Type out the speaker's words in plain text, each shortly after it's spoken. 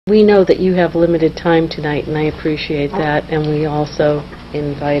We know that you have limited time tonight, and I appreciate that, and we also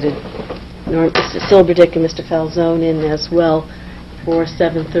invited Mr. Silberdick and Mr. Falzone in as well for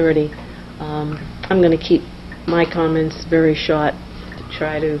 7:30. I'm going to keep my comments very short to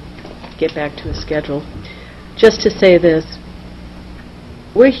try to get back to a schedule. Just to say this,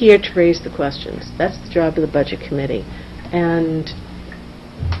 we're here to raise the questions. That's the job of the Budget Committee. And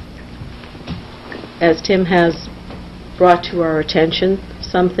as Tim has brought to our attention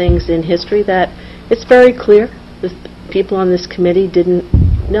some things in history that it's very clear the people on this committee didn't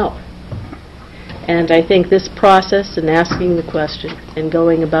know. And I think this process and asking the question and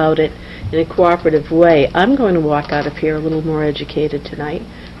going about it in a cooperative way, I'm going to walk out of here a little more educated tonight,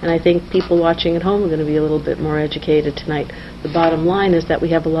 and I think people watching at home are going to be a little bit more educated tonight. The bottom line is that we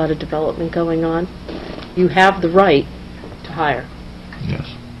have a lot of development going on. You have the right to hire. Yes.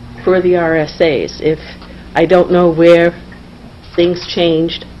 For the RSAs. If I don't know where things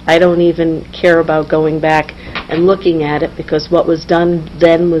changed, I don't even care about going back and looking at it, because what was done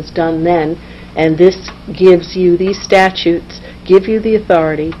then was done then, and this gives you, these statutes give you the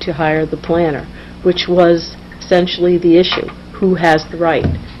authority to hire the planner, which was essentially the issue. Who has the right?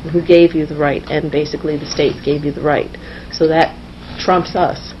 And who gave you the right? And basically the state gave you the right. So that trumps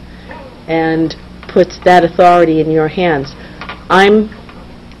us and puts that authority in your hands. I'm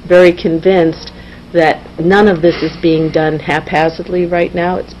very convinced that none of this is being done haphazardly right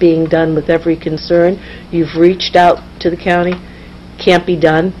now. It's being done with every concern. You've reached out to the county. Can't be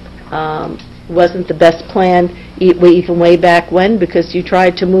done. Wasn't the best plan even way back when, because you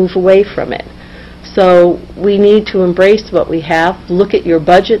tried to move away from it. So we need to embrace what we have. Look at your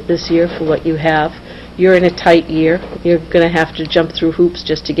budget this year for what you have. You're in a tight year. You're going to have to jump through hoops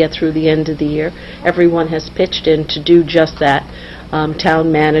just to get through the end of the year. Everyone has pitched in to do just that. Town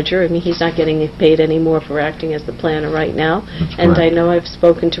manager, I mean, he's not getting paid anymore for acting as the planner right now. That's and correct. I know I've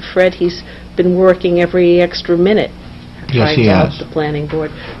spoken to Fred. He's been working every extra minute Yes, trying he to help has. the planning board.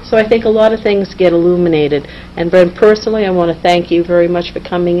 So I think a lot of things get illuminated. And Brent, personally, I want to thank you very much for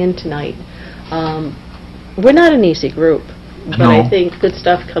coming in tonight. We're not an easy group, but No. I think good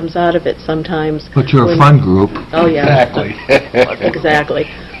stuff comes out of it sometimes. But you're a when- fun group. Oh, yeah. Exactly. Exactly.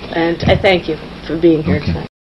 And I thank you for being here Okay. tonight.